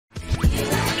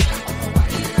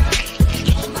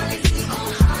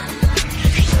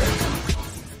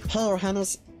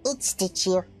Ohana's, it's Stitch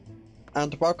here,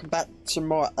 and welcome back to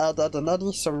more Eddy and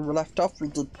Eddy. So when we left off, we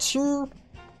did 2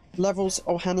 levels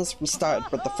Ohana's. We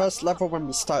started with the first level when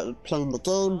we started playing the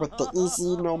game with the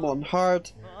easy, normal, and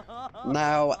hard.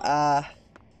 Now,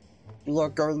 we are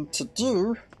going to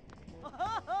do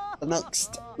the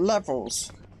next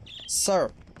levels.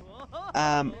 So,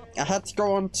 I had to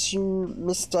go on to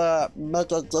Mr.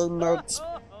 Mega Game Node's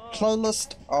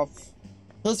playlist of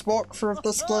his walkthrough of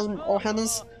this game,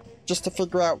 Ohana's, just to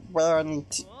figure out where I need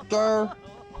to go.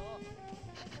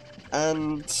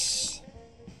 And,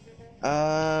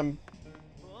 oh,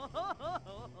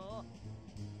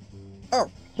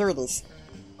 here it is.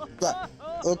 Yeah,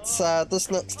 it's,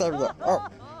 this next area. Oh,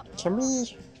 can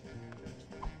we...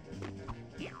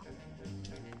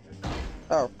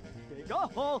 Oh. Dig a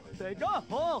hole, dig a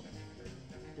hole.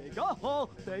 Dig a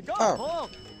hole, dig a hole.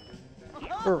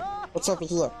 Oh, what's over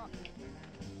here?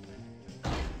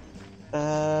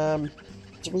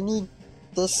 Do we need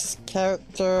this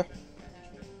character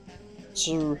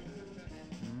to...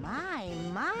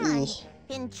 My,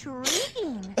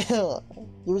 intriguing. You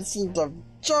received a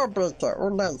jawbreaker, oh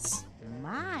nice.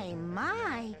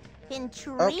 My,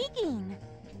 intriguing.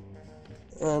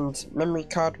 Oh. And memory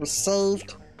card was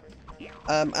saved.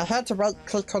 I had to right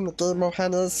click on the game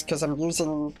Ohana's because I'm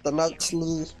using the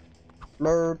nightly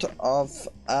mode of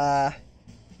the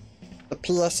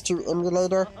PS2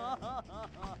 emulator.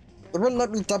 It wouldn't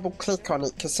let me double click on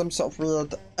it because some sort of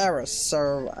weird error,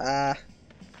 so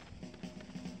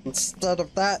instead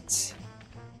of that,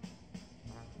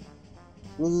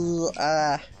 we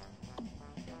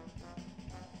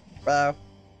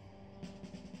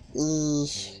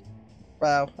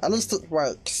well, at least it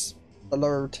works, the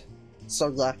load. So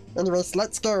yeah, anyways,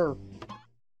 let's go.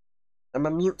 I'm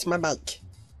gonna mute my mic.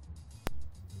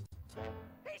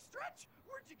 Hey Stretch,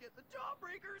 where'd you get the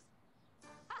jawbreakers?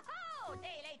 Ho-ho!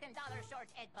 Day late and dollar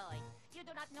short, Ed boy. You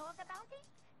do not know of the bounty?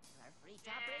 There are free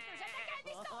jawbreakers at the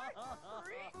candy store.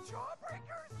 Free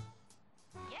jawbreakers?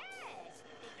 Yes,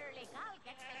 the early cow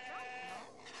gets the show.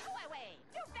 Go away,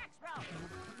 you facts wrong.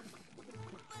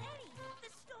 But Eddie,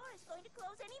 the store is going to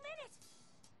close any minute.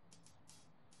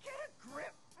 Get a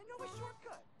grip! I know a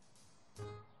shortcut.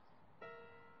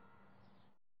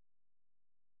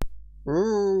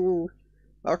 Ooh,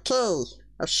 okay,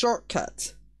 a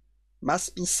shortcut.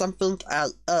 Must be something I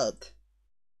add.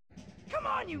 Come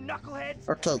on, you knuckleheads!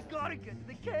 Okay. We gotta get to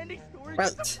the candy store and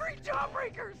Right. get the free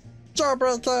jawbreakers!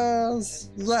 Jawbreakers!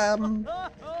 Yum!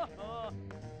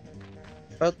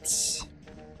 But...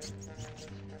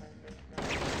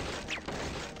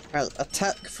 Right,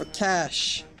 attack for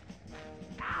cash.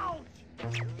 Ouch!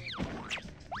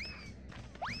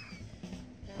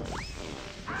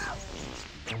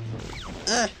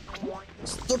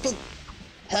 Stupid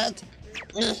head.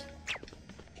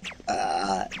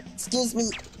 Excuse me.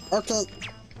 Okay.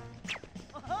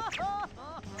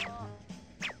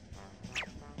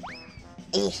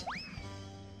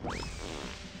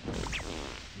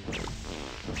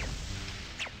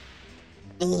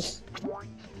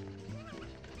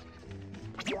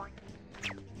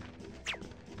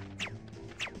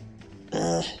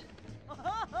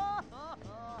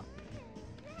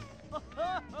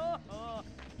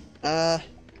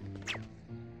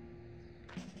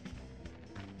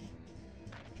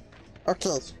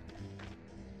 Okay.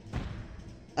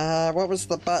 What was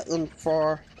the button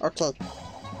for? Okay.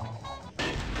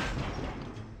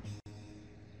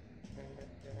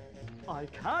 I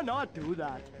cannot do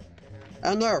that.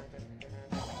 I know.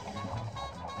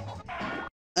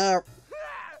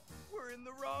 We're in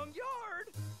the wrong yard.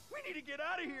 We need to get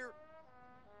out of here.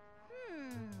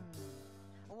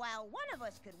 While one of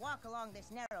us could walk along this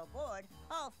narrow board,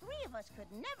 all 3 of us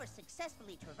could never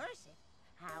successfully traverse it.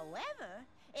 However,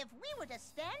 if we were to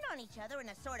stand on each other in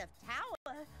a sort of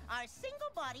tower, our single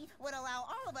body would allow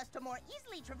all of us to more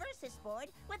easily traverse this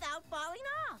board without falling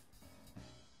off.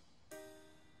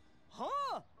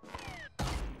 Huh?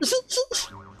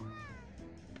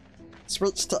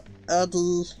 Switch to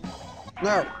Eddy.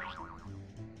 No.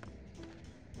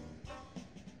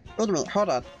 Wait a minute, hold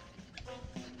on.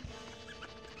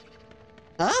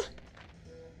 Huh?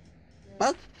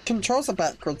 My controls are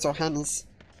backwards, Ohana's.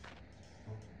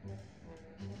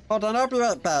 Hold on, I'll be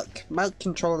right back. My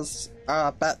controls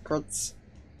are backwards.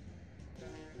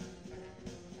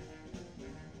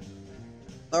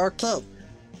 Okay.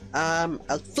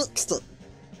 I fixed it.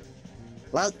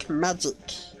 Like magic.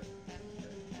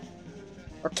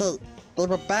 Okay, they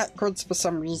were backwards for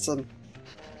some reason.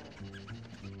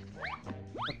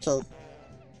 Okay.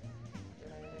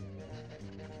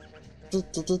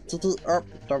 Oh,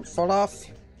 don't fall off.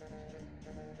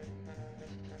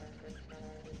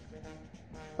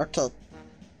 Okay.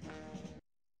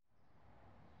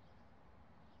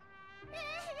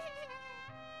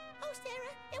 Oh,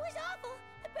 Sarah, it was awful.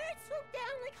 The birds swooped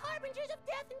down like harbingers of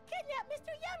death and kidnapped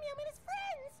Mr. Yum Yum and his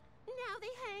friends. Now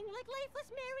they hang like lifeless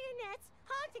marionettes,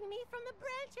 haunting me from the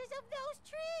branches of those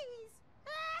trees.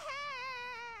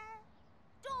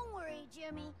 Don't worry,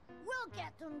 Jimmy. We'll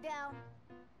get them down.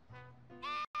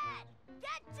 Ed!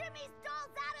 Get Jimmy's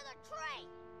dolls out of the tray!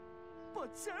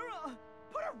 But Sarah,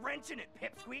 put a wrench in it,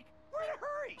 Pipsqueak. We're in a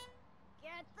hurry.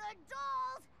 Get the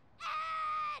dolls!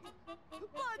 Ed!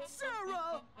 But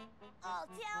Sarah! I'll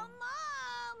tell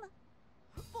Mom!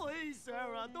 Please,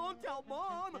 Sarah, don't tell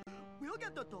Mom. We'll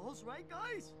get the dolls, right,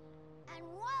 guys? And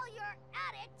while you're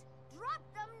at it, drop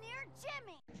them near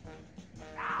Jimmy!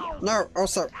 Ow! No,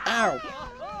 also, ow!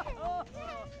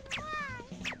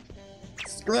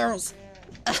 Squirrels!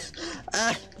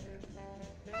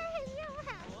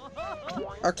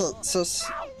 Okay, so...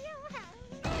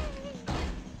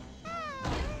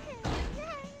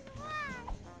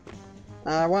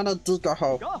 I wanna dig a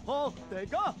hole. Dig a hole,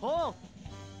 dig a hole.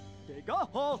 Dig a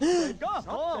hole, dig a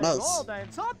hole. Nice.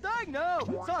 Golden, something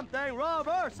new, something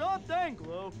rubber, something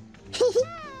glue.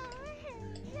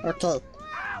 Okay,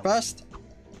 first...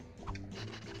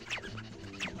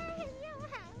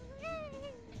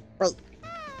 Wait,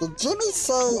 did Jimmy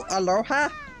say aloha?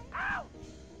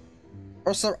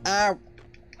 Also, ow!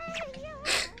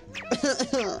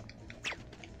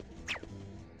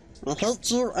 I hate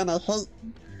you and I hate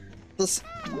this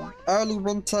early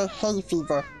winter hay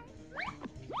fever.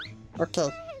 Okay.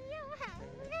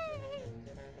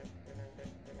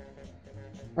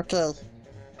 Okay.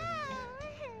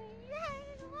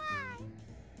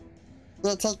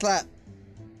 Yeah, take that.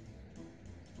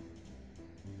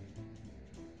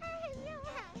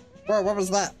 Whoa, what was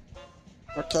that?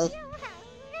 Okay.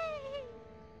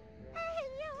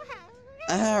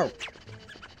 Ow!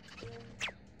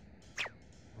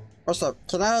 Also,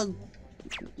 can I...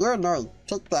 You're annoying.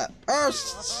 Take that. Oh,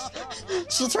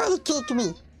 she tried to kick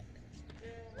me.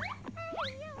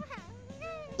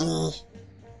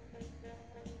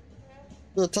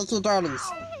 Yeah, take your darlings.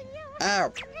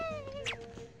 Ow!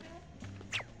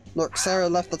 Look, Sarah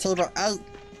left the table.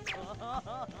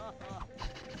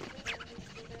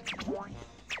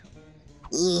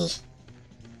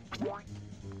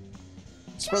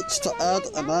 Switch to Ed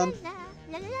and then...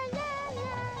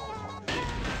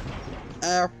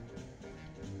 Ow.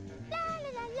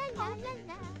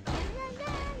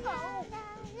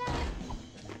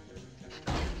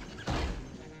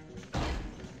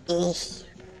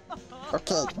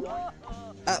 Okay.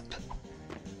 Up.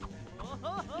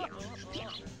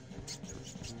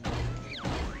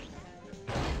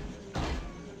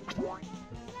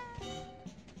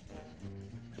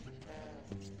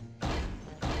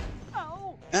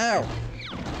 Ow!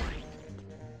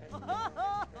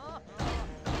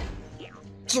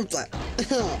 Shoot that!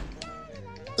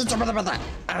 It's over there!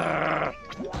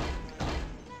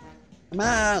 Come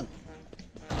on!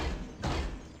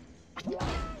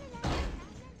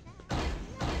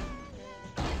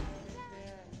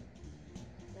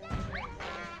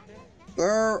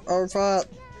 Go over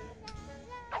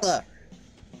there.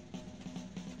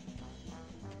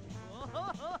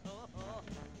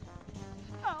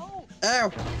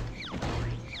 Ow!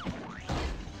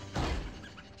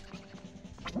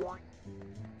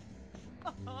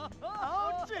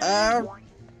 Ow!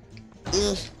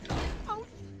 Ugh.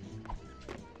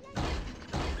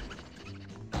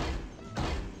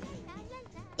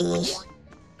 Ugh.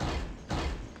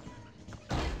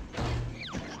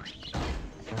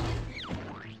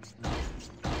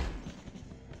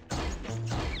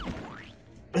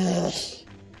 Ugh.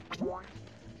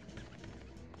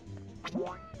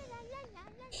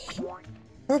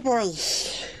 Oh boy!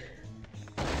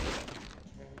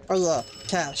 Oh yeah,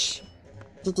 cash.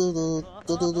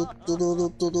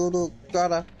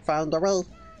 Gotta find a way.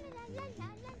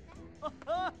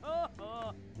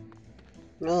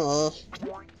 Oh.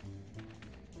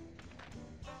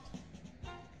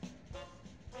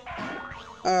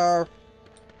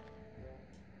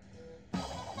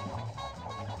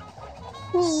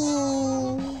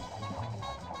 Oh.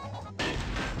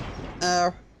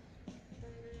 Oh.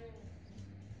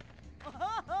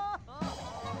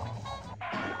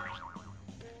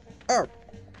 Oh.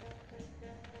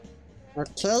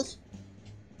 Okay.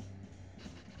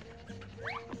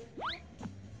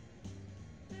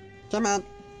 Come on.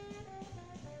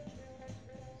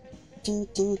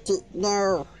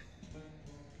 No.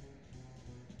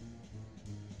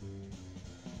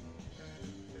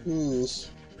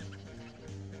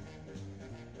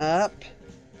 Up.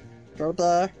 Go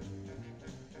there.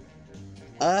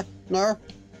 No.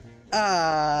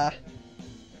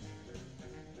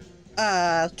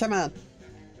 Come on.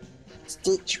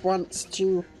 Stitch wants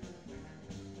to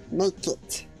make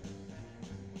it.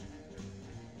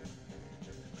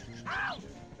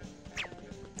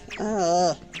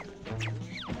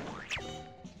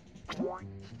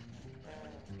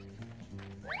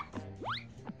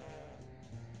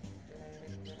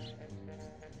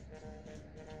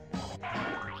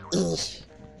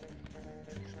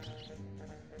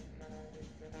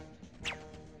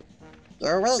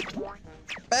 Go away!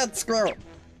 Bad squirrel!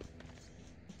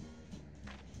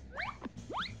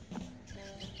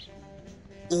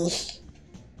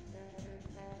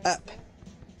 Up.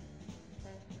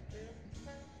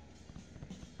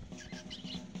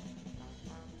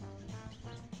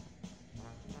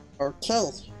 Okay.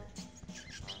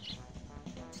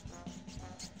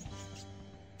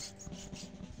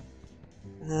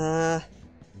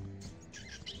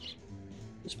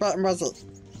 Which button was it?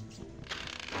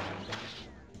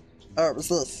 Oh, it was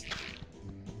this.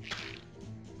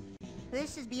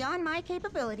 This is beyond my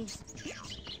capabilities.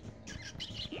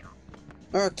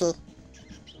 Okay.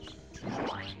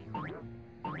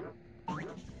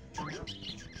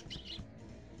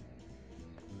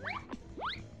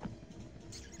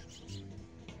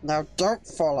 Now don't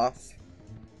fall off.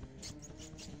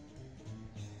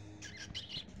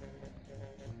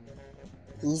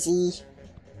 Easy.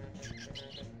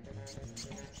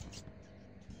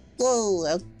 Yay,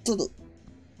 I did it.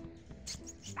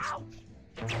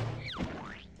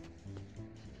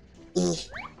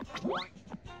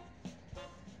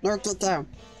 No, get down.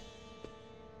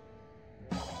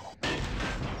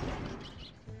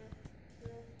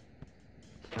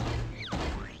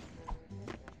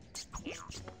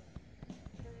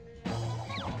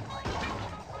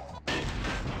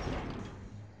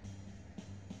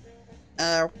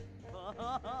 Ow.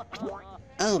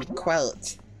 I'm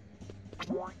quiet.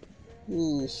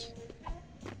 Eesh.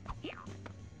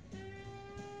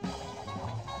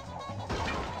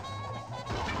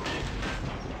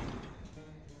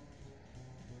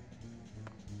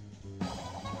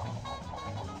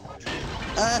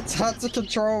 It's hard to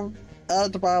control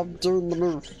Ed while doing the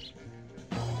move.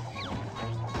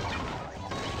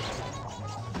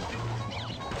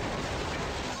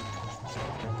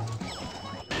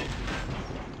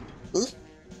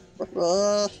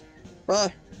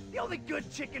 The only good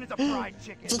chicken is a fried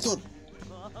chicken. Chicken!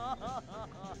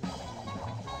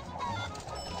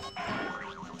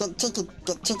 Get chicken!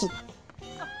 Get chicken!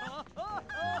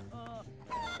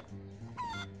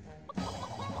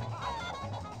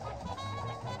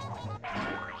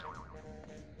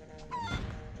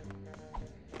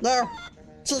 No!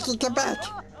 Chicken, come back!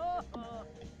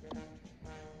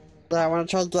 Yeah, I wanna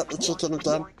try and get the chicken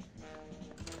again.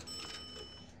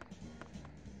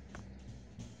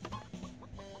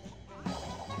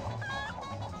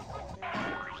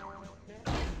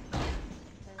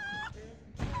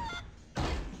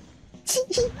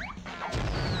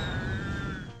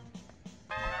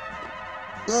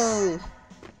 Yay!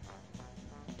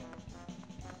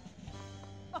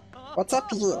 What's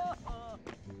up here?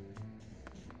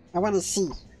 I want to see.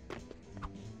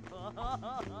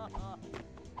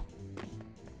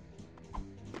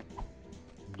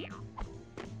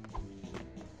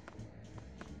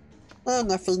 Oh,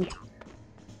 nothing.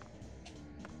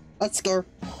 Let's go.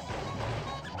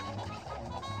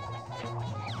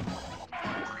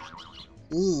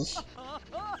 Eesh.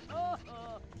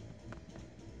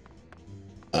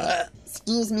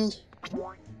 Excuse me.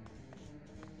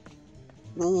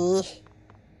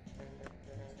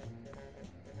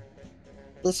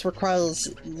 This requires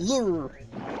you.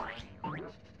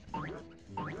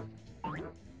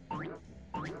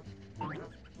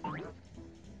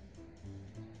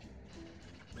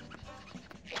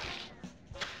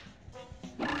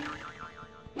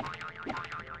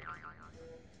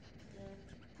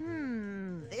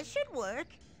 This should work.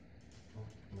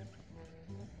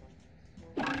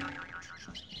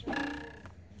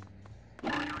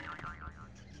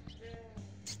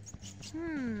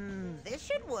 This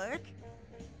should work.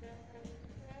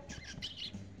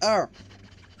 Oh.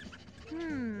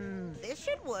 This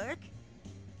should work.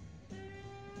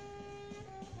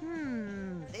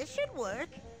 This should work.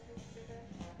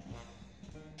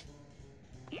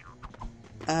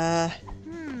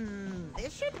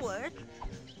 This should work.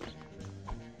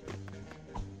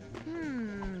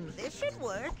 This should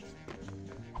work.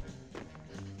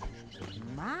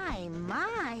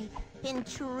 My,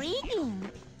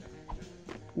 intriguing.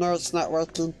 No, it's not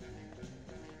working.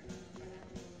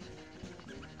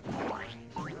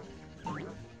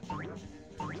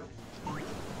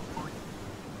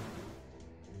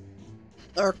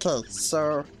 Okay,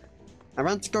 so I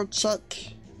went to go check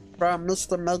from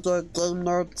Mr. Mega Game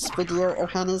Nerd's video,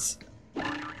 Ohana's.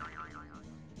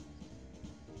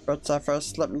 But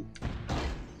first, let me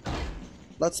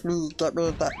get rid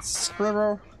of that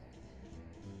squirrel.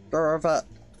 Go over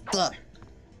there.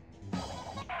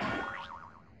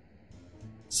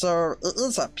 So it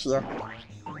is up here.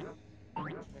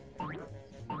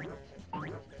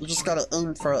 You just gotta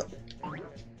aim for it.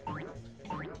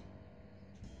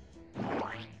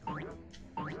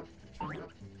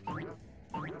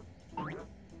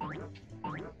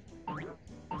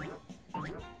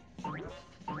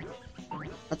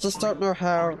 I just don't know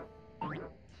how.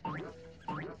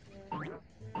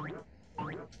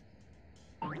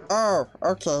 Oh,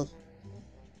 okay.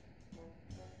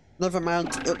 Never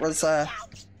mind, it was ow.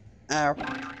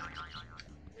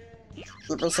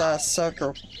 It was a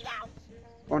circle,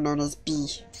 or known as B.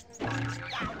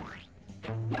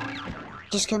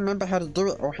 Just can't remember how to do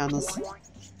it, Ohana's.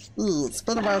 It's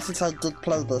been a while since I did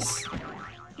play this.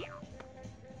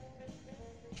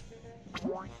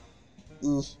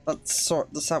 Let's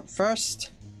sort this out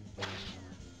first.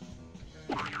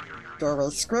 Go away,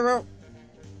 squirrel.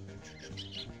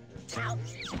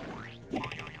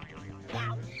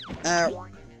 Ow.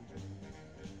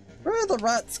 Where are the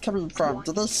rats coming from?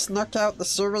 Did they snuck out the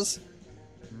sewers?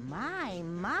 My,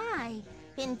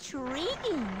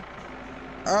 intriguing.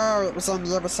 Oh, it was on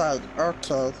the other side.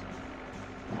 Okay.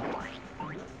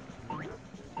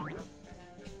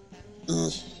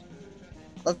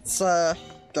 Let's,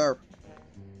 go.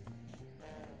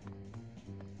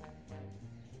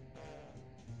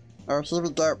 Oh, here we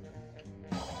go.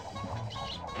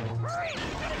 Hurry!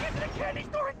 Gotta get to the candy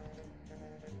store!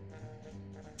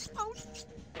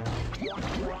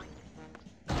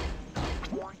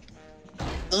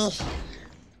 Ugh.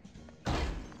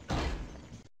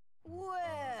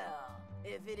 Well,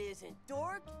 if it isn't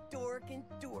Dork, Dork, and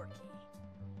Dorky.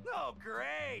 Oh,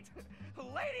 great!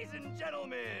 Ladies and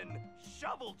gentlemen,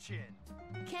 Shovel Chin.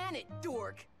 Can it,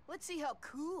 Dork? Let's see how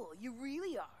cool you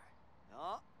really are.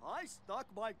 I stuck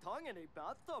my tongue in a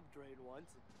bathtub drain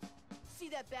once. See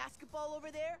that basketball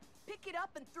over there? Pick it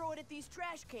up and throw it at these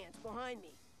trash cans behind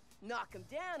me. Knock them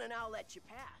down and I'll let you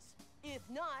pass. If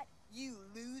not, you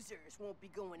losers won't be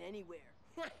going anywhere.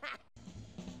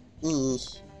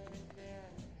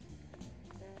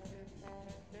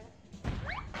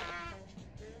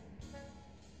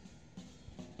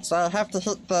 So I have to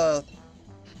hit the...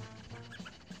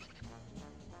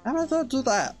 How am I gonna do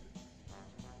that?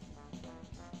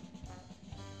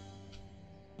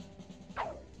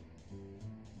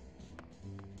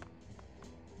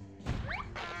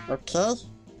 Okay.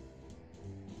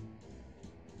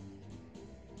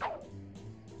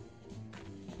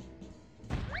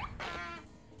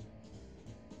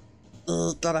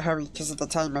 Gotta hurry because of the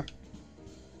timer.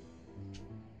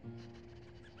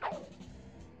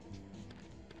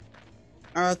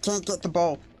 I can't get the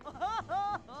ball.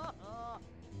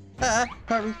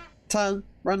 Hurry. Time.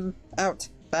 Run out.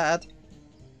 Bad.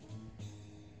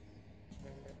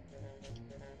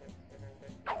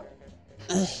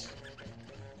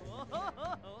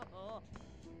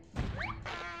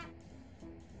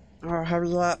 Oh,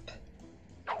 hurry up.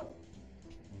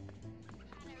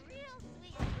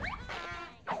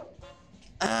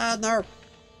 Ah, no.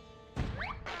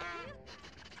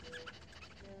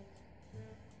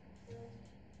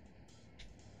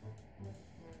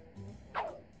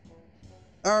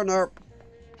 Oh, no.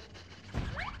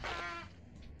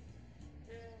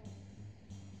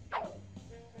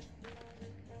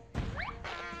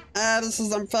 Ah, this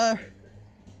is unfair.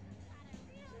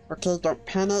 Okay, don't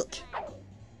panic.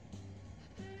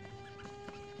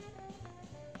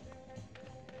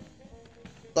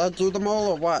 Did I do them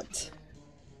all or what?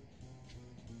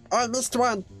 Oh, I missed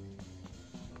one!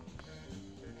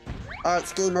 Oh,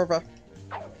 it's game over.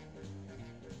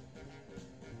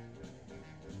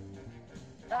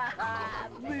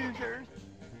 Losers.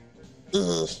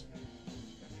 Ugh.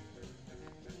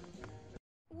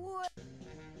 What?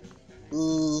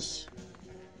 Ugh.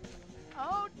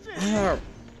 Oh, gee. Ow.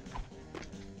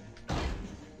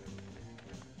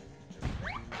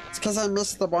 It's because I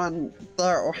missed the one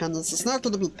there, Ohana's. It's not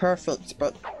going to be perfect,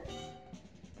 but...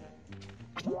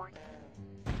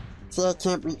 See, I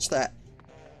can't reach that.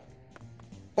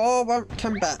 Ball won't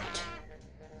come back.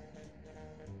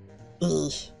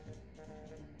 Ugh.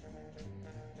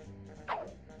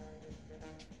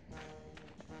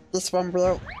 This one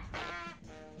will.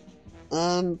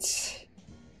 And...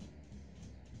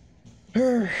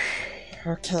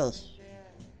 okay.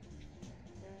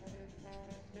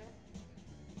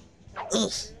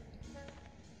 Ugh.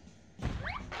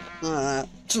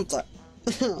 Shoot that.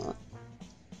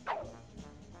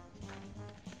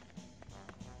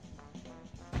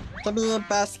 Come here,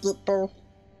 basketball.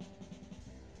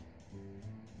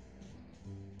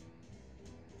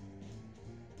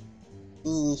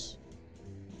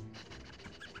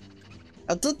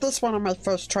 I did this one on my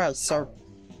first try, so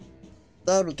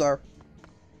there we go.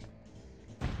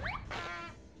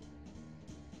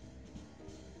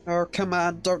 Oh, come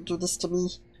on, don't do this to me.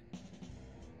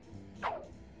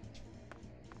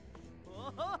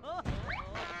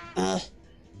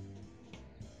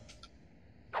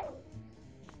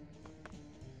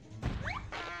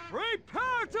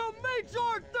 Prepare to meet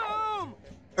your doom!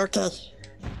 Okay.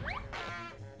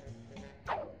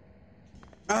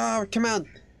 Oh, come on.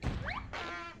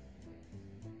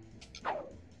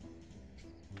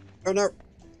 Oh no.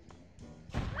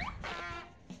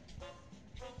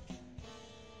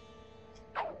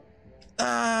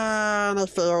 Ah, and I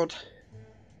failed.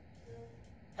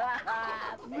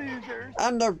 Losers!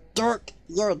 I'm no dork.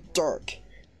 You're a dork.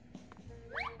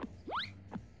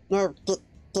 No,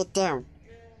 get down.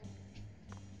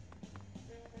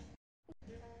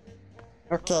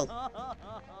 Okay.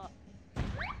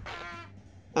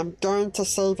 I'm going to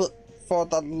save it for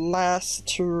the last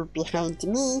two behind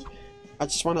me. I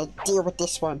just want to deal with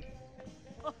this one.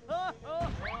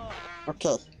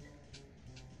 Okay.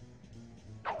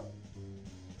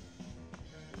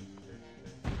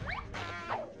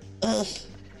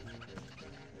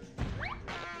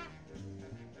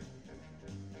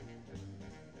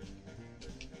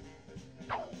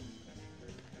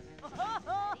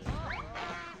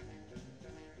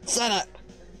 Shut up.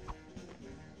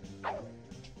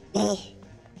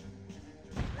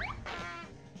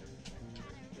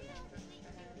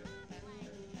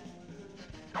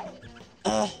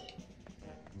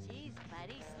 Jeez,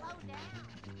 buddy, slow down.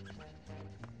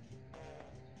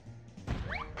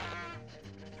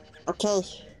 Okay.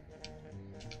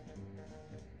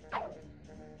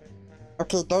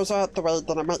 Okay, those are out the way,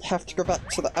 then I might have to go back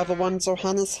to the other ones,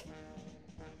 Johannes.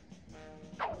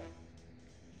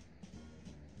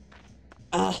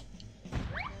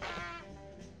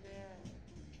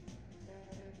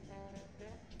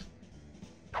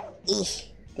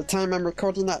 The time I'm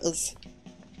recording that is...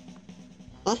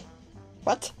 Huh?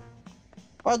 What?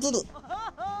 Oh, I did it!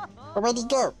 Where'd it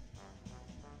go?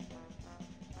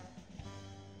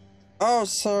 Oh,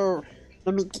 so...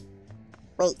 Let me...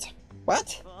 Wait.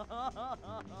 What?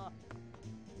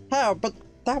 How? But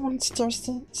that one's still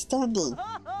standing.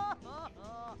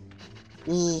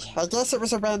 I guess it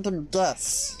was a random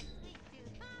guess.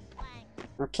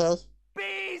 Okay.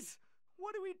 Bees!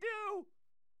 What do we do?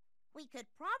 We could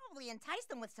probably entice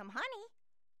them with some honey.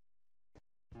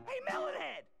 Hey,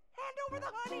 Melonhead! Hand over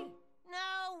the honey!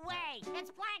 No way! It's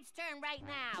Plank's turn right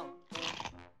now.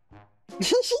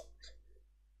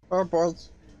 Oh boy.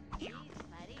 Jeez,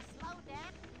 buddy, slow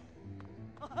down.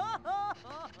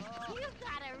 You've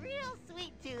got a real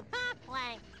sweet tooth, huh,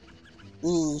 Plank?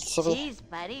 So Jeez,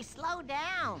 buddy, slow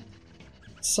down.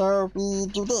 So we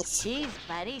do this. Jeez,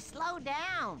 buddy, slow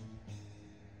down.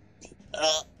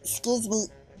 Excuse me.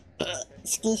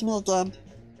 Excuse me again.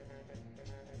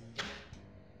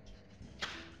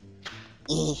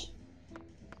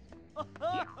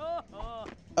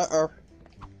 Uh-oh.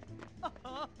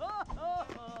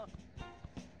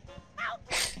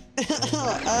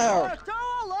 Ow. To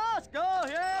Alaska!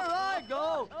 Here I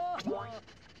go!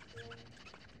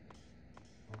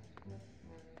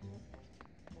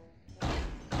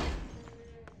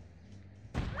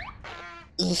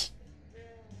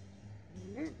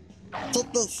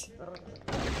 Take this.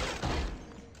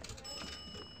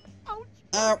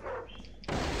 Ow.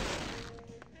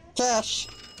 Cash.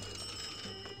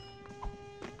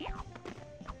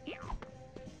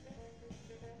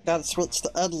 Gotta switch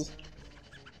to Eddy.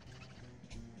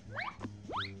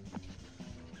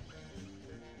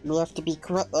 We have to be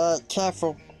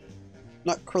careful.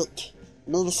 Not quick.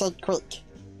 Need to say quick.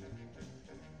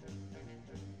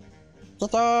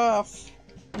 Get off!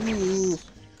 Thank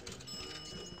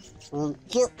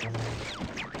you.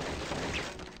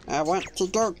 I want to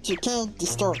go to candy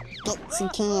store. Get some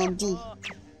candy.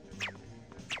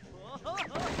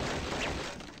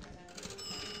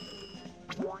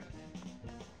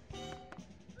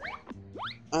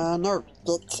 No,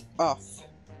 get off.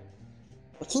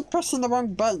 I keep pressing the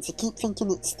wrong buttons. I keep thinking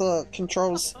it's the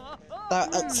controls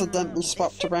that I accidentally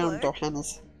swapped around,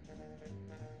 Johannes.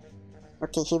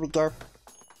 Okay, here we go.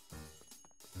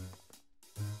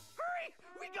 Hurry!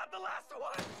 We got the last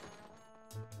one!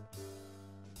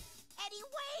 Eddy,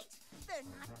 wait! They're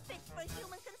not fit for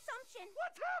human consumption.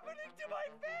 What's happening to my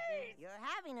face? You're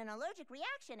having an allergic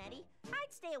reaction, Eddy.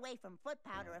 I'd stay away from foot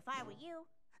powder if I were you.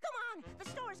 Come on, the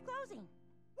store is closing.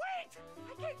 Wait!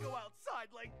 I can't go outside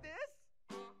like this!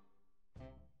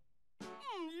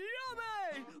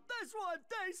 Yummy! This one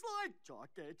tastes like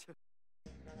chocolate.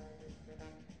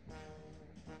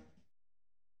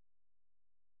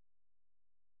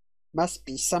 Must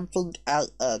be something I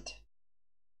ate.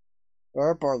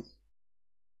 Oh boy.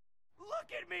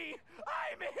 Look at me!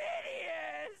 I'm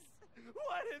hideous!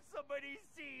 What if somebody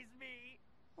sees me?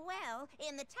 Well,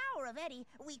 in the Tower of Eddy,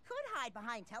 we could hide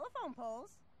behind telephone poles.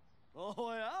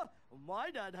 Oh yeah?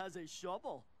 My dad has a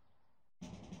shovel.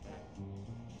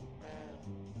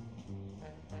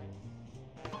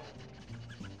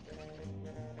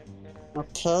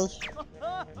 Okay.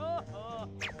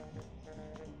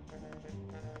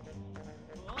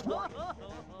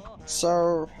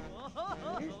 So...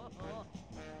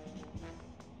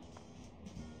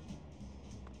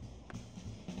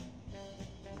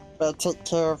 better take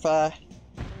care of,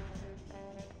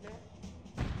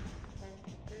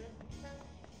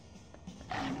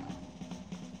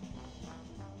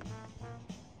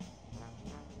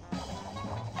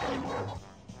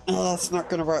 that's not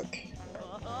gonna work.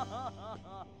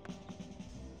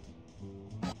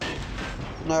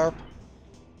 No.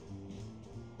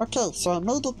 Okay, so I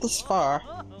made it this far.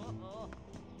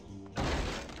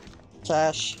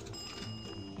 Cash.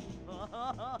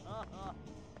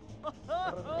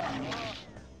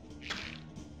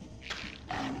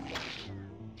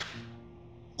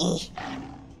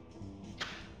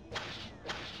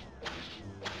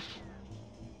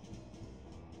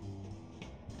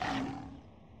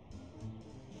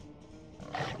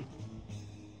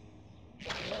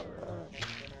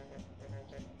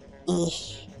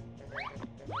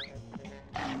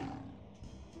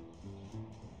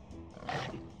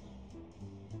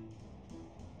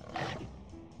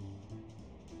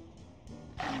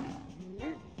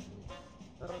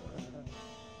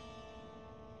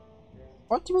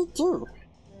 What do we do?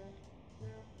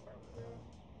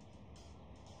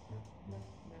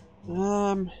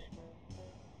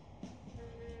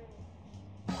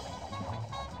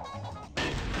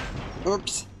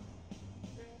 Oops.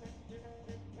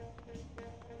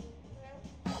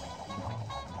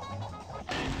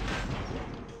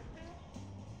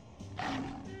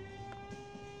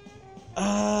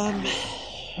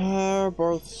 Oh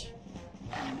boy.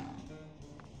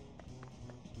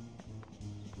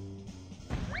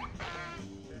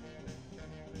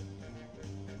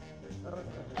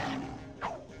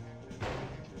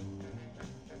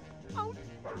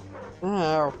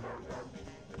 Ow.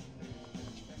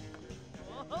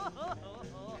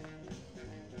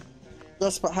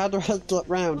 Yes, but how do I get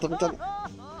round?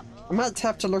 I might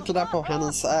have to look it up,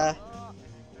 Ohana's.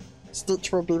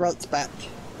 Stitch will be right back.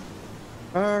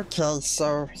 Okay,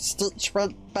 so Stitch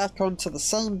went back onto the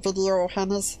same video,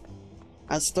 Ohana's.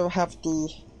 I still have the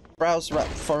browser up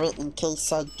for it in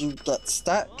case I do get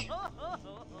stuck.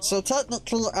 So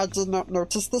technically, I did not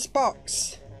notice this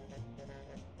box.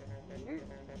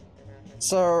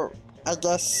 So I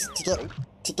guess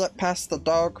to get past the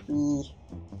dog, we.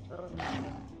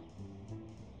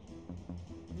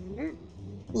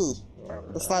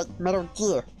 It's like Metal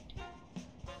Gear.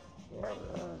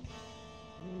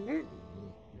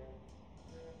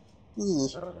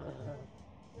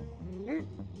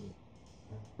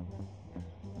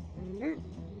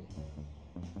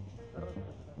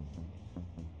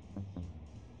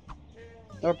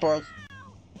 Oh boy.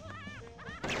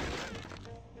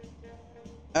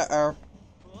 Uh-oh.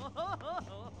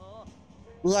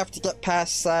 We have to get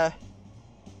past,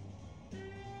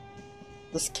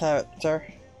 this character.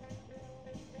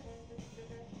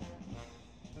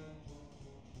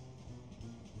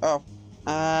 Oh,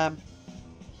 I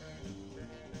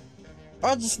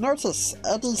just noticed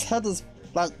Eddy's head is,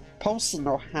 like, pulsing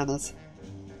Ohana's.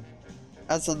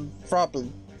 As in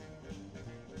throbbing.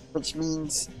 Which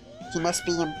means he must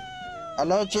be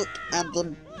allergic and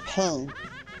in pain.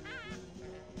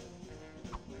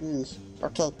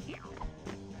 Okay.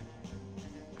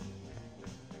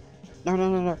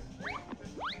 No.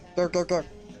 Go.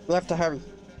 We have to hurry.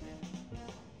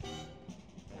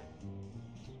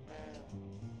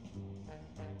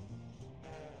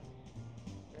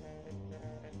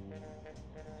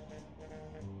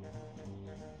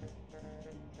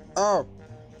 Oh.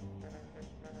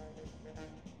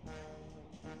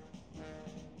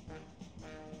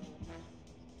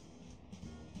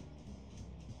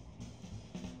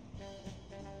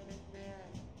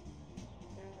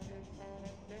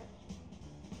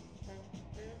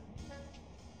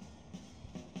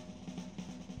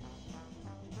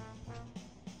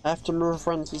 I have to move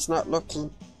when he's not looking.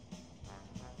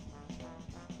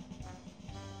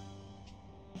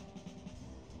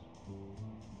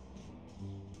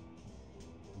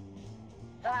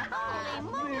 Holy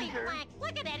moly, Quack!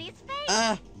 Look at Eddy's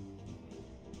face!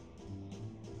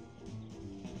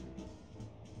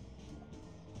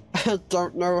 I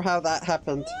don't know how that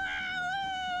happened.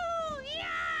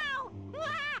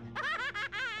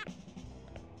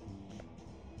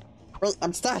 Wait,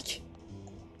 I'm stuck!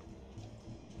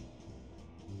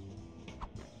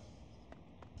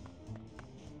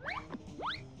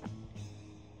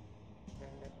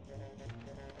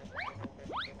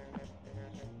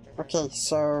 Okay,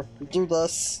 so we do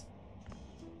this.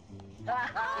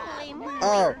 Holy moly,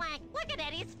 Oh. Plank, look at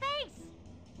Eddie's face!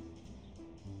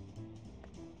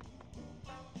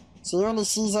 So he only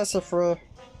sees us if we're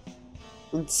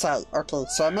in sight. Okay,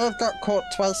 so I may have got caught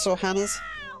twice, or Hannah's.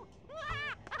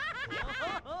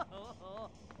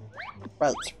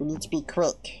 Right, we need to be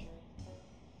quick.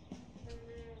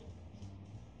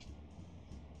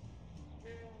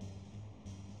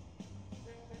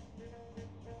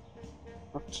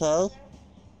 Okay.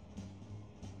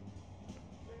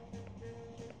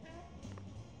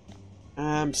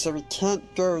 So we can't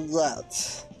go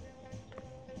yet.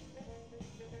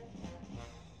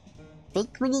 I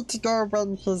think we need to go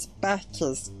when his back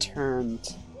is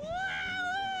turned.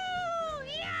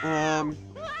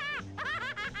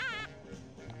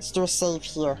 Let's do a save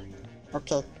here.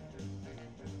 Okay.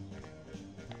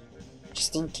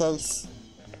 Just in case.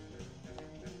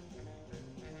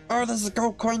 Oh, there's a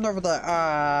gold coin over there.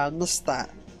 Ah, I missed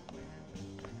that.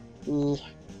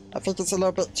 I think it's a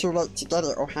little bit too late to get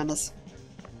it, Johannes.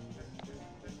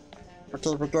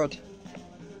 Okay, we're good.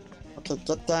 Okay,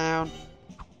 get down.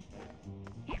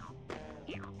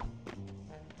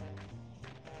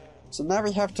 So now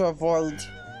we have to avoid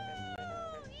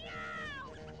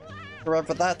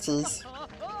whoever that is.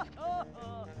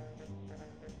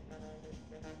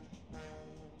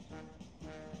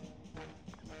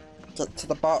 Get to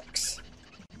the box.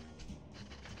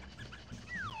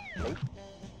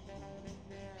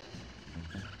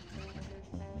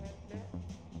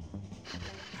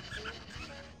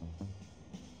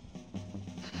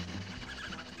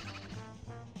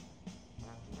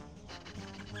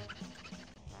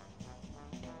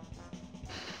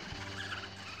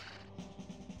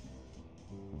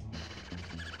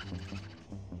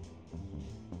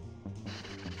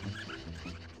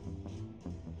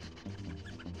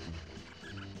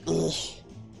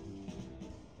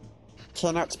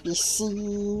 Cannot be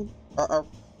seen. Uh-oh.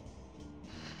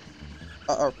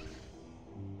 Uh-oh.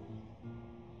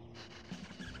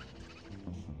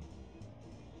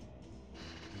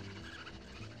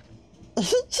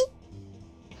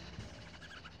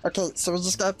 Okay, so we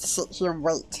just have to sit here and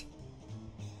wait.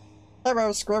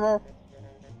 Hello, Squirrel.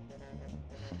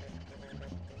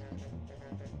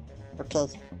 Okay.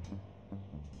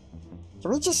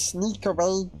 Can we just sneak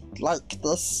away like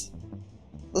this?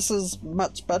 This is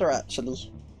much better, actually.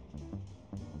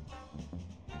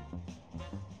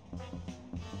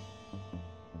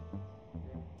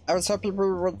 I was hoping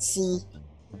we would see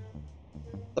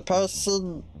the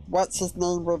person, what's his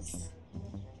name, with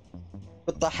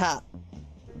the hat,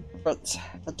 but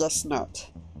I guess not.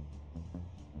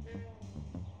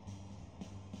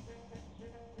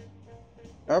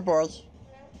 Oh boy.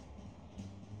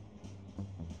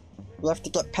 We have to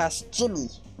get past Jimmy.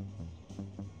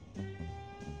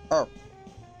 Oh.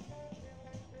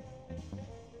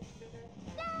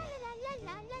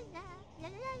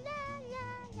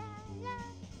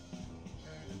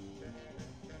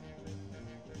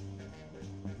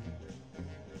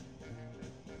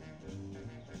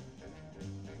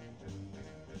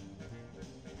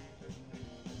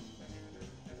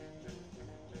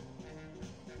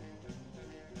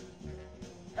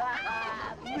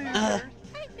 I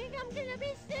think I'm gonna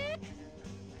be sick.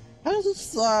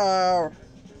 So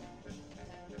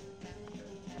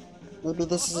maybe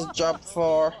this is a job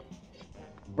for.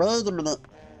 Wait a minute.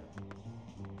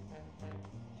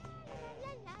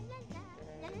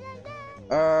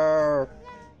 Oh.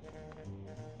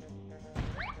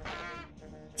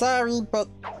 Sorry, but.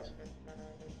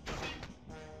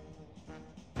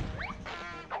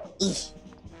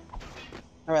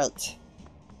 Alright.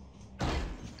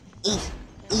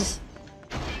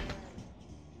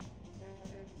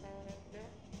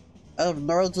 I have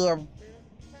no idea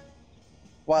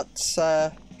what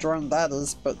drawing that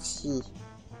is, but he.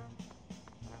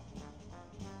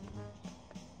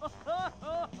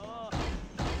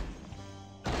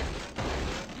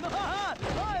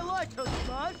 I like to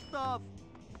smash stuff.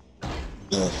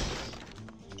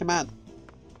 Come on.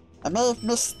 I may have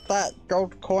missed that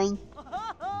gold coin,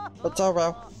 but oh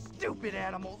well. Stupid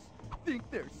animals think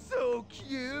they're so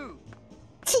cute.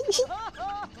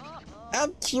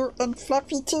 I'm cute and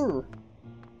fluffy too.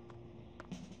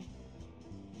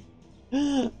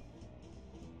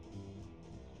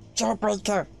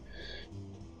 Jawbreaker.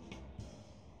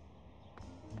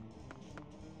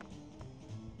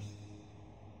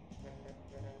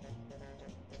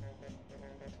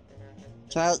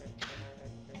 Can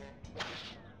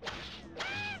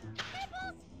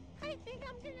I think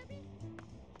I'm gonna be...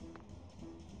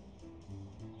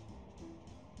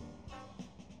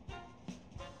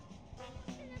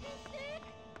 sick.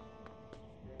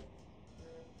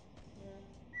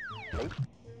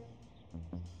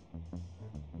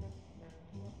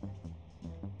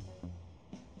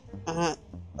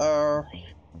 oh.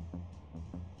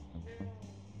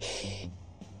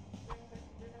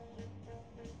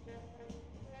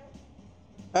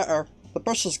 Uh-oh, the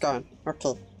bush is gone.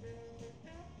 Okay.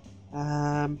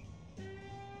 Oh,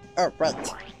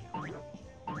 right.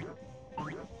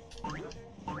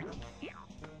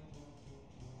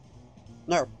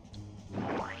 No.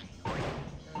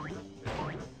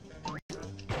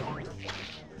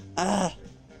 Ah.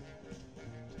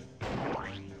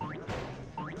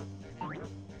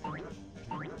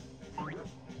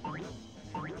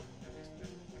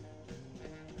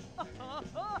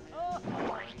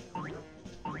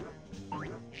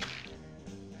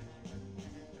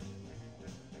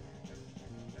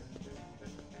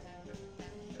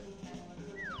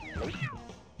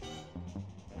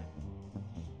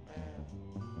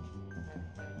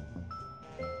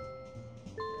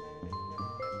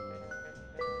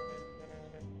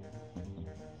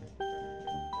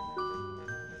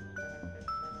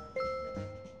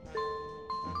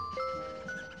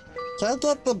 Can I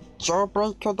get the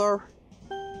jawbreaker though?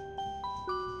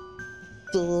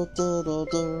 Do do do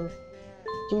do.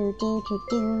 Do do do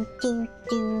do do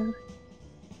do.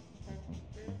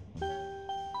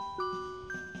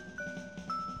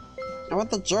 I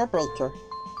want the jawbreaker.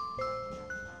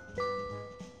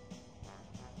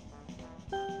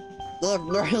 They have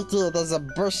no idea there's a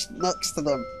bush next to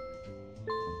them.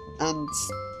 And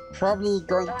probably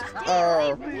going to... Stay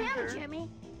away from him, Jimmy.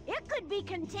 It could be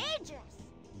contagious.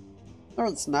 No,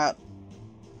 it's not.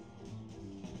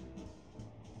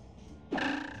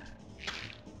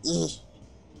 Eeh.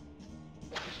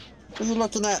 What are you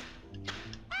looking at?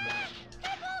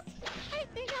 I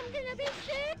think I'm gonna be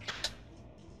sick.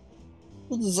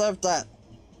 You deserve that.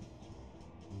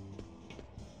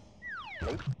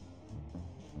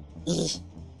 Eeh.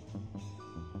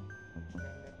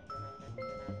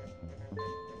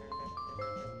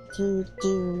 Do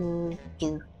do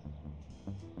do.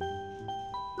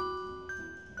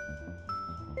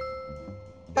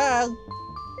 Bye.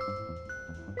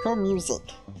 Cool music.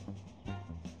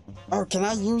 Oh, can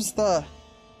I use the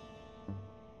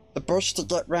bush to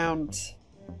get round?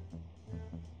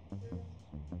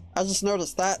 I just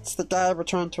noticed that's the guy we're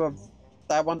trying to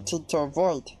that I wanted to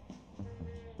avoid.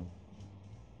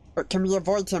 But can we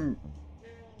avoid him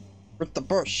with the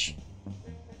bush?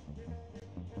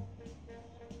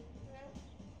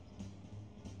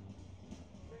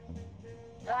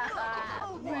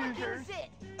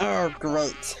 Oh,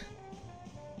 great.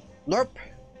 Nope.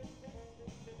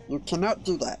 You cannot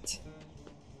do that.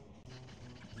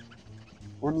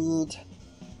 We need...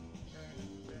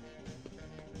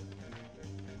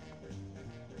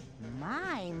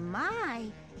 My.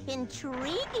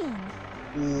 Intriguing.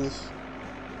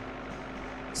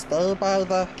 Stay by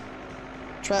the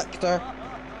tractor.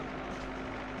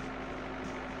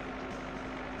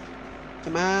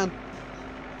 Come on.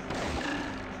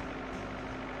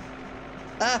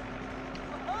 Ah!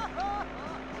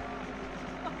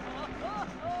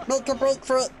 Make a break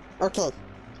for it! Okay.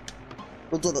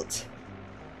 We did it.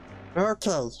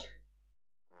 Okay.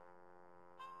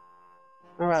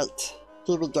 Alright.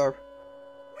 Here we go.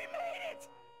 We made it!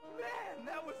 Man,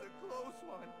 that was a close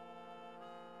one.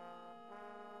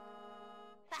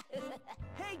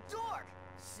 Hey, dork!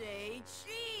 Say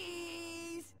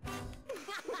cheese!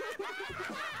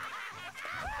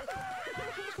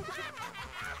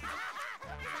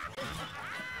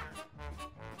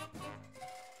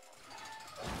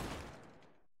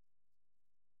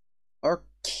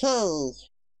 Okay.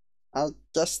 I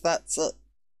guess that's it.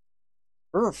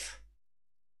 Oof.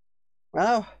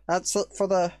 Well, that's it for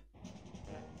the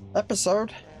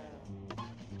episode.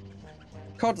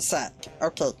 Cul-de-sac.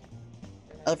 Okay.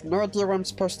 I have no idea where I'm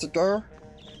supposed to go.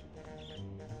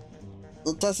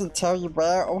 It doesn't tell you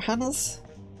where Ohana's.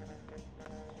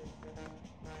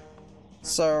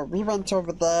 So we went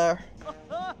over there.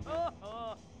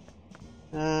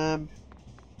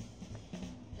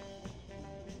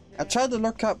 I tried to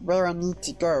look up where I need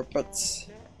to go, but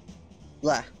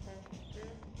yeah.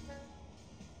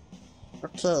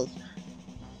 Okay.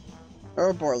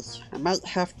 Oh boy, I might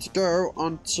have to go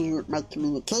onto my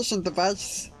communication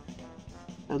device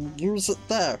and use it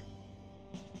there.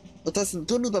 It doesn't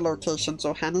give me the locations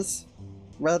or Hannes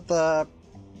where the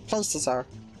places are.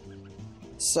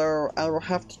 So I will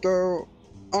have to go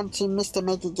onto Mr.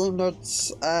 Mega Game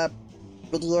Nerd's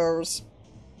videos,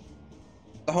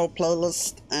 the whole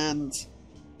playlist, and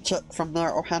check from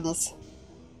there, Ohana's.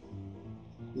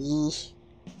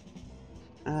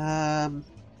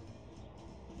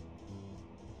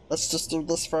 Let's just do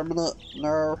this for a minute.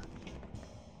 No.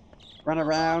 Run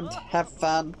around, have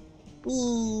fun.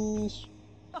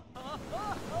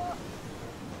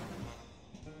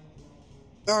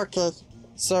 Okay,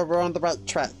 so we're on the right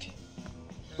track.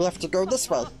 We have to go this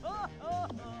way.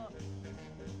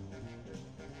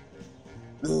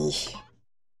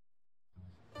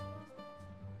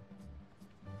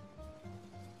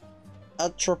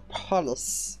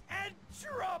 Atropolis.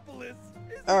 Antropolis!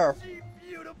 Isn't Oh. she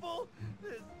beautiful?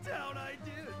 This town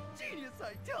idea is genius,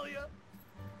 I tell ya!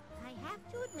 I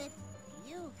have to admit,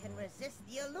 you can resist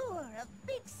the allure of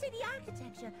big city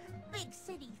architecture, big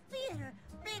city theater,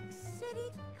 big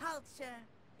city culture.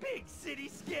 Big city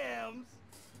scams!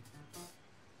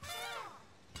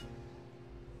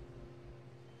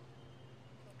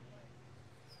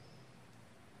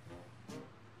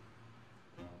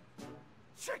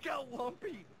 Check out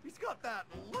Lumpy! He's got that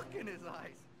look in his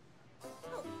eyes!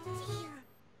 Oh, dear.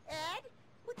 Ed,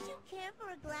 would you care for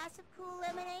a glass of cool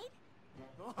lemonade?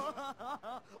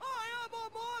 I am a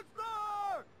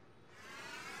monster!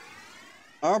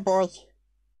 Oh boy.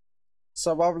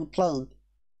 So what are we playing?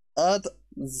 Ed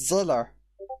Ziller.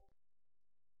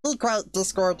 Be quiet,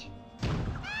 Discord.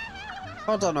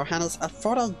 Hold on, Ohana's. I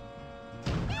thought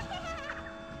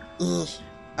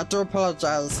I do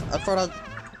apologize. I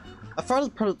thought I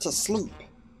put it to sleep.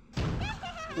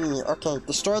 Okay,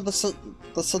 destroy the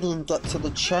city and get to the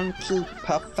Chunky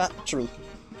Puff Factory.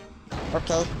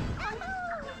 Okay.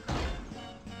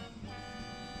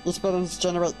 These buildings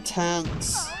generate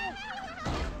tanks.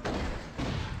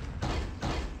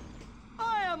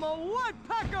 I am a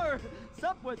woodpecker!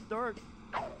 Sup with dirt.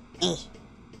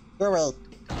 Go away.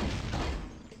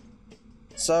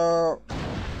 So,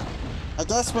 I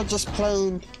guess we're just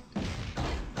playing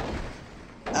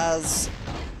as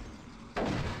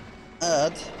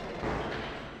Ed.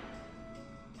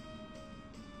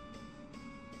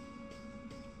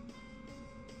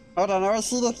 Hold on, I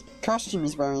see the costume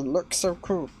he's wearing. Looks so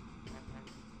cool.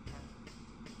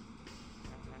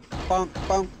 Bonk,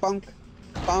 bonk, bonk,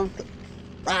 bonk.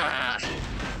 Ah!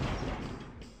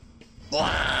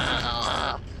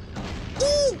 Blah!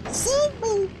 Eat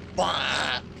something!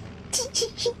 Blah!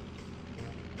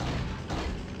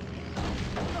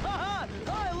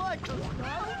 I like the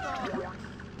style.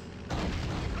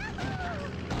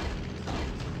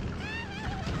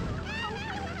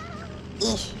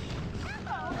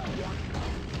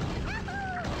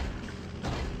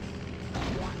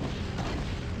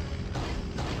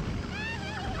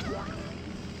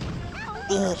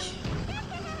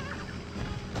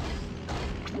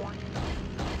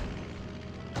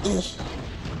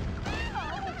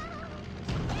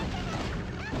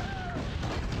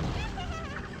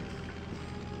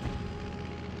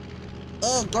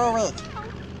 Go away.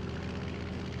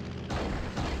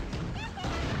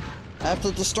 I have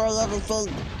to destroy everything.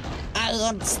 I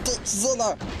am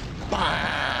Stitchzilla.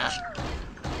 Bah!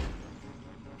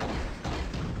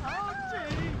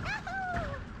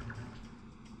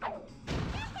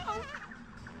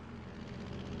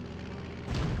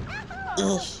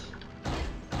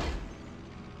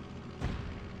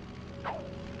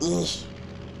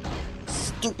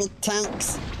 Stupid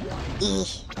tanks.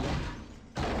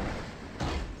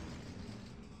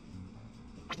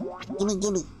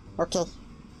 Gimme. Okay.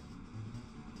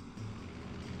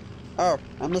 Oh,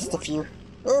 I missed a few.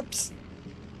 Oops.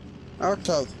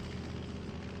 Okay.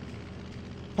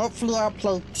 Hopefully I'll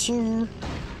play 2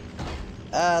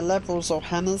 levels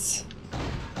Ohana's.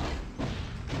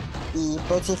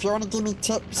 But if you want to give me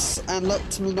tips and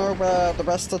let me know where the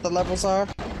rest of the levels are,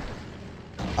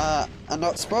 and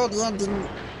not spoil the ending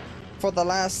for the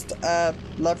last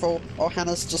level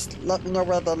Ohana's, just let me know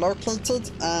where they're located,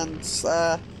 and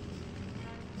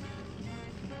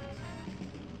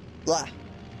yeah.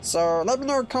 So let me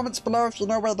know in comments below if you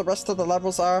know where the rest of the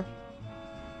levels are.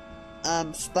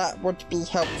 And that would be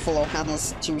helpful,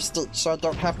 Ohana's, to Stitch, so I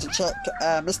don't have to check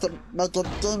Mr. Mega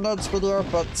Game Nerd's video,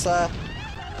 but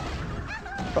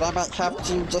I might have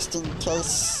to just in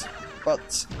case.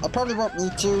 But I probably won't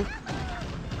need to,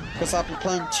 because I'll be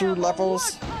playing 2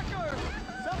 levels.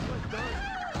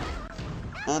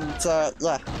 And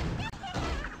yeah.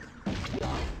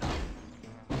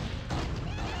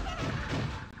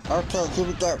 Okay, here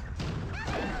we go.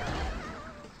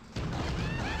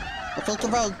 I think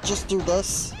if I just do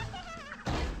this.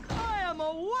 I am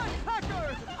a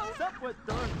woodpecker! Sup with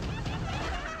dirt.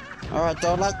 Alright,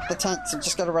 don't like the tanks, I'm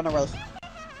just gonna run away.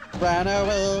 Run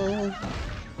away.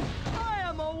 I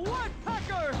am a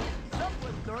woodpecker! Stuff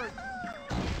with dirt.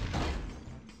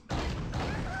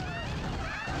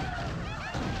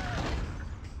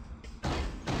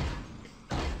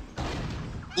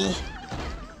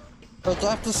 Wait, do I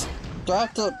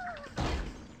have to...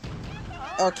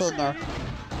 Okay, no.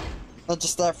 They're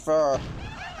just there for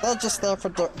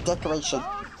decoration.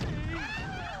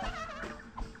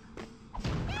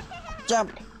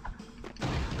 Jump!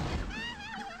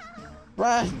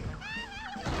 Run!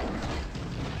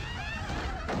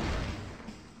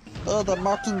 Oh, the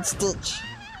mocking Stitch.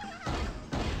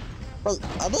 Wait,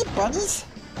 are they bunnies?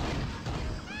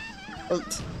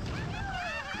 Wait.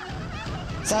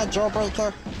 Side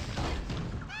jawbreaker.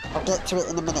 I'll get to it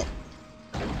in a minute.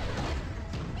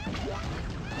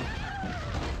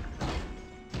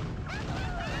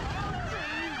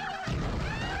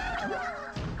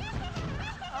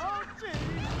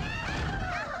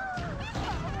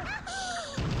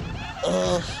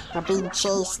 I'm being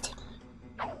chased.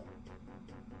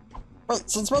 Wait,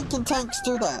 since when can tanks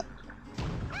do that?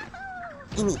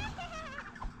 Gimme.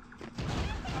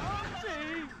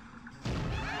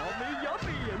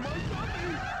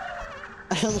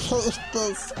 I hate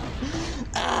this.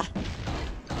 Ah!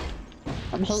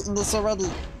 I'm hating this already.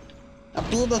 I'm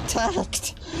being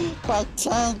attacked by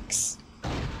tanks.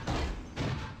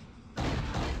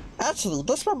 Actually,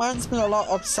 this reminds me a lot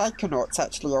of Psychonauts,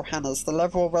 actually, Johannes. The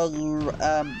level where you,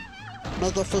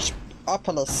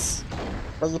 Megafishopolis.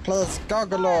 Where you play as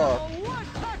Gargalore.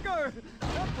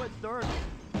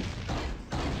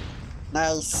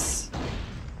 Nice.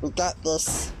 We got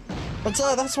this. But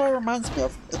yeah, that's what it reminds me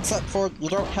of. Except for you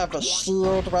don't have a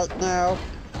shield right now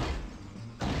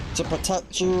to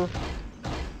protect you.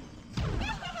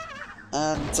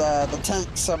 And the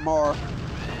tanks are more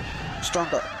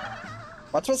stronger.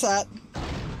 What was that?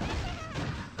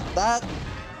 That?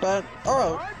 But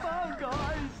oh.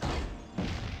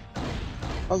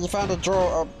 Oh, you found a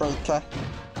drawer breaker.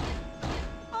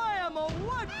 I am a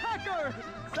woodpecker!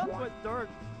 Stuff with dirt.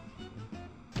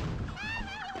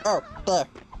 Oh, there.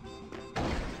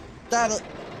 Got it.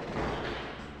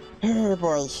 Oh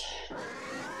boy.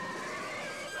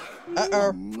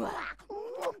 Uh-oh.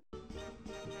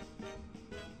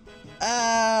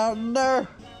 Oh no!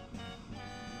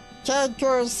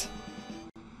 Cankers!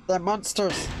 They're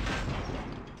monsters.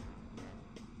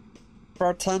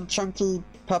 Throw 10 chunky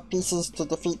pup pieces to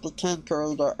defeat the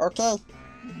canker eater. Okay.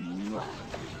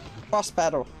 Boss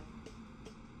battle.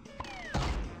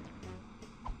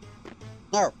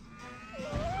 No.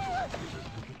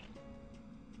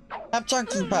 Have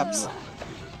chunky pups.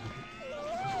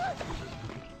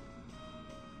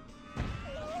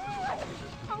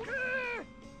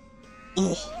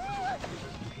 Ugh.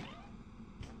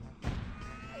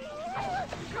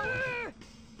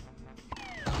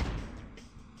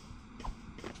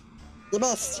 You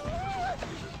missed.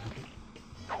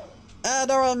 Ah,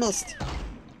 no, I missed.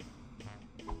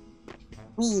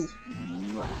 Wee.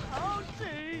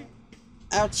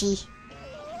 Ouchie.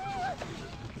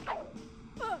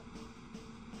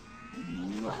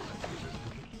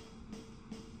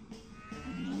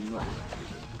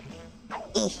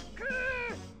 Ugh.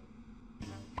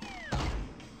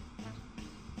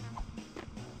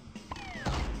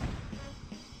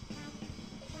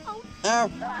 Ow.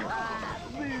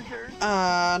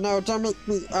 Ah, no, don't make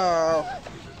me. Oh.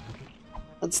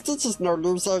 And Stitch is no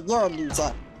loser, you're a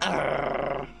loser.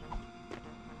 Arrgh.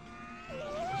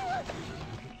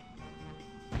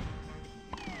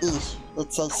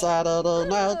 It's a Saturday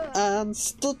night, and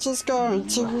Stitch is going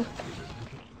to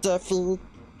defeat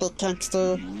the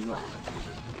gangster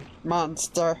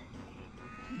monster.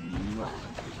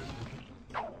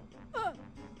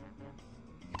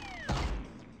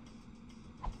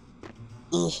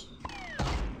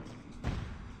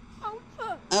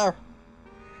 Ow.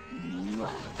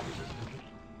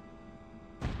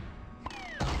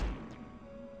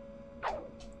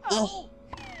 Ow.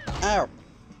 Ow.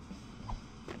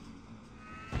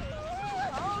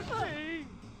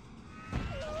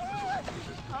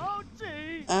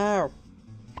 Ow.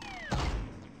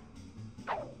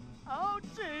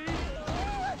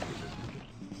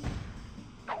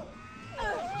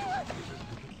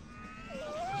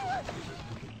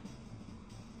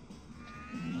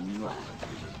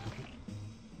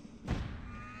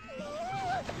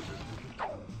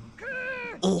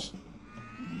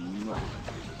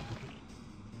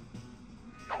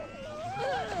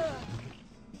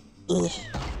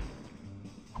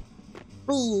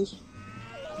 Wee.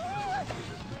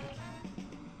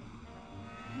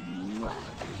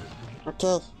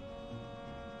 Okay.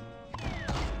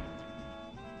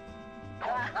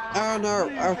 Oh no,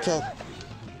 okay.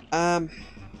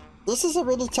 This is a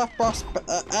really tough boss, but,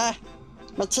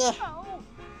 my chair.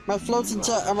 My floating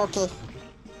chair, I'm okay.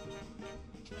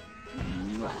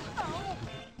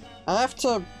 I have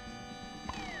to...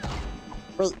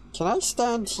 Wait, can I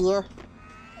stand here?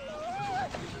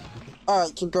 Oh, I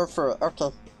can go through it,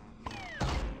 okay.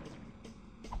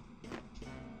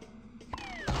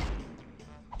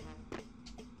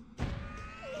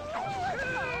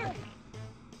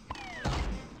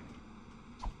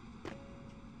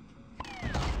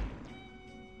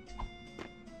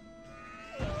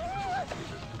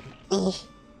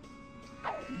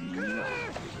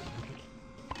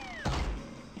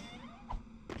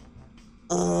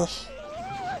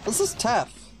 This is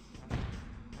tough.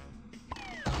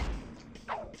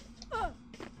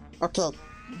 Okay.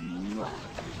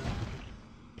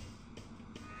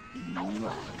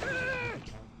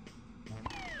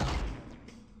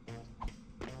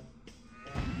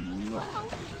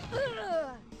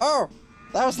 Oh,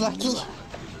 that was lucky.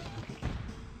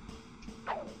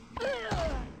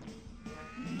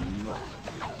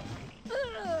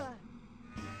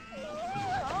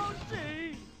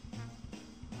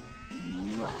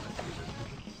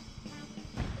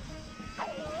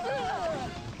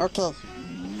 Okay.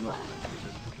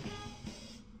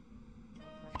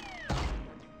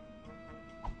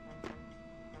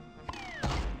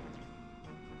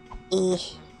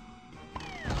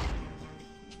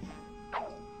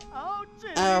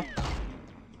 Ow.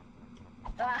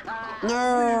 No,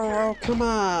 oh, come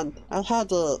on. I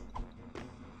had it.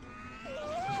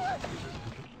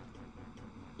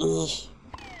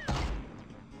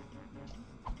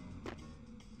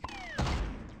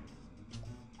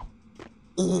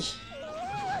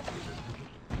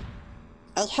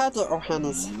 I had it,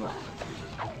 Johannes.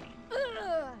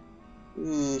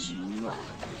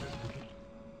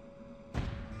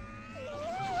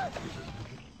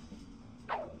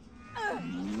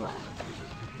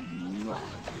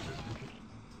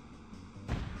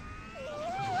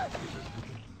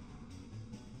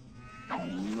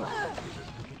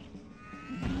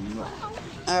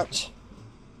 Ouch.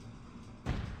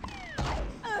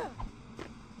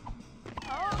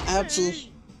 Ouchie.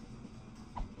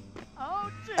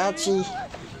 Ouchie.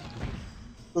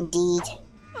 Indeed.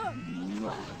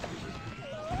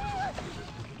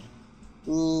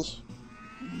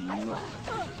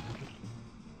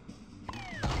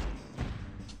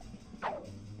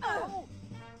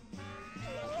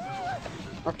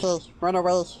 Okay, run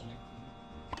away.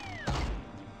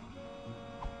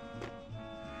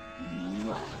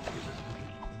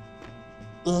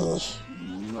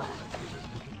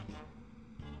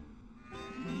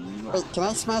 Wait, can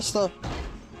I smash the...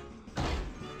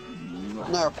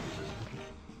 No.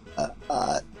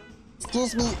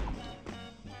 Excuse me.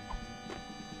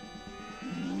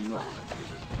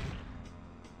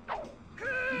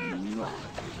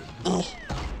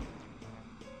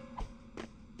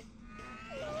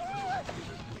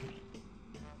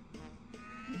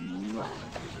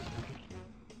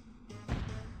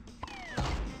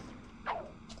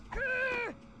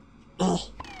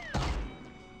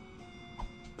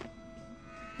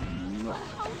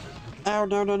 Oh,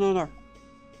 no, no, no, no.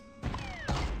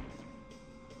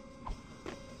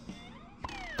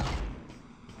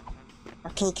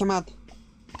 Okay, come on.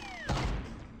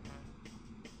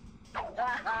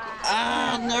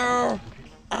 Ah, no!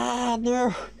 Ah,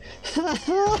 no!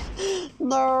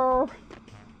 No!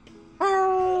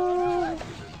 Oh!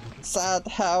 Sad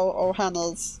how,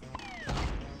 Johannes.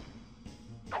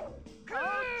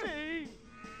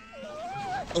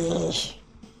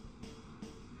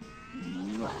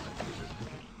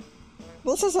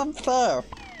 This is unfair.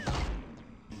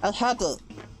 I had it.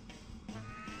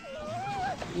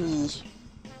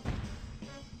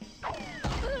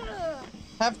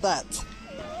 Have that.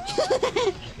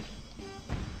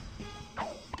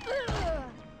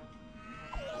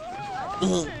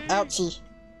 Ouchie.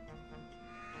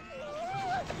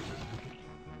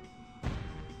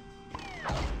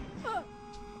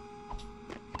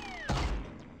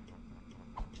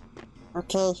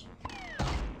 Okay.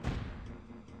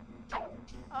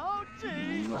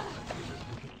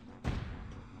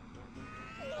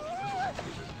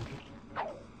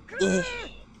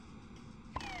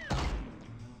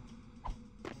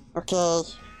 Okay.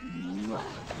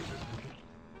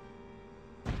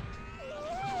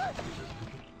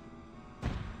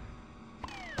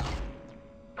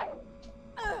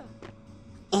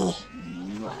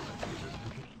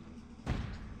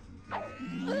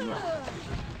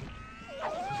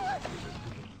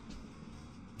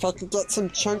 If I could get some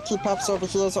chunky puffs over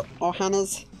here,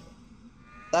 Johannes,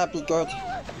 that'd be good.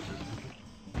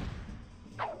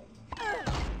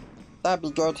 That'd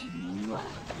be good.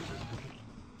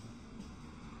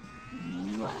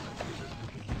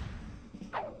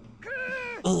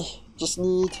 Just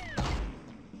need...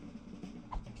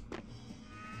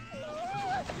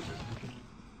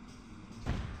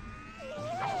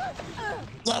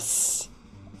 Yes!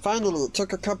 Finally, it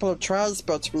took a couple of tries,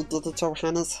 but we did it,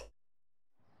 Ohana's.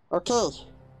 Okay.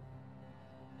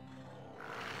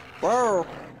 Whoa!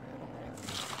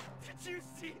 Did you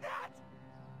see that?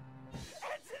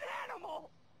 It's an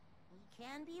animal! We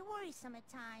can be worrisome at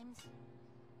times.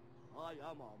 I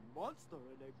am a monster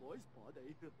in a boy's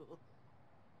body.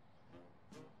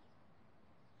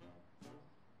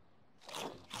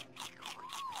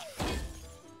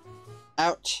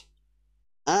 Ouch.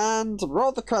 And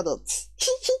roll the credits.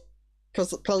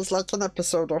 Because it plays like an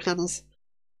episode, Ohana's.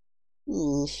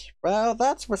 Well,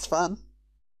 that was fun.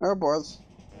 Oh boy.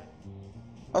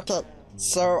 Okay,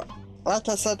 so, like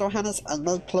I said, Ohana's, I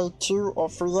may play 2 or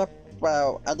 3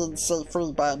 well, I didn't say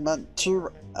 3, but I meant 2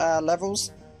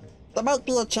 levels. There might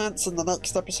be a chance in the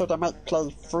next episode I might play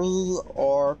 3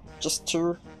 or just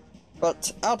 2.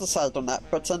 But I'll decide on that.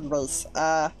 But anyways,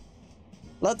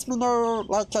 let me know,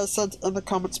 like I said, in the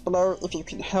comments below if you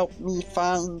can help me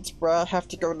find where I have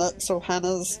to go next,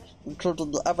 Ohana's,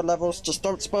 including the other levels. Just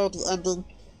don't spoil the ending.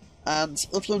 And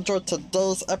if you enjoyed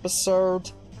today's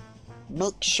episode,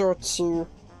 make sure to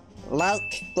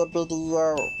like the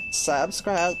video,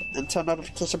 subscribe, and turn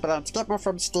notification bell on to get more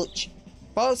from Stitch.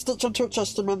 Follow Stitch on Twitch, I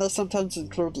stream on there sometimes,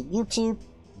 including YouTube.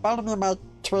 Follow me on my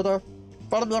Twitter.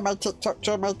 Follow me on my TikTok,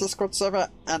 join my Discord server,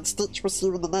 and Stitch will see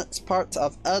you in the next part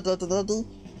of Eddy,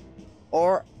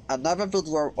 or another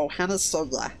video, Ohana's. So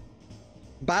yeah.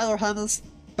 Bye, Ohana's.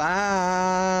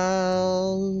 Bye.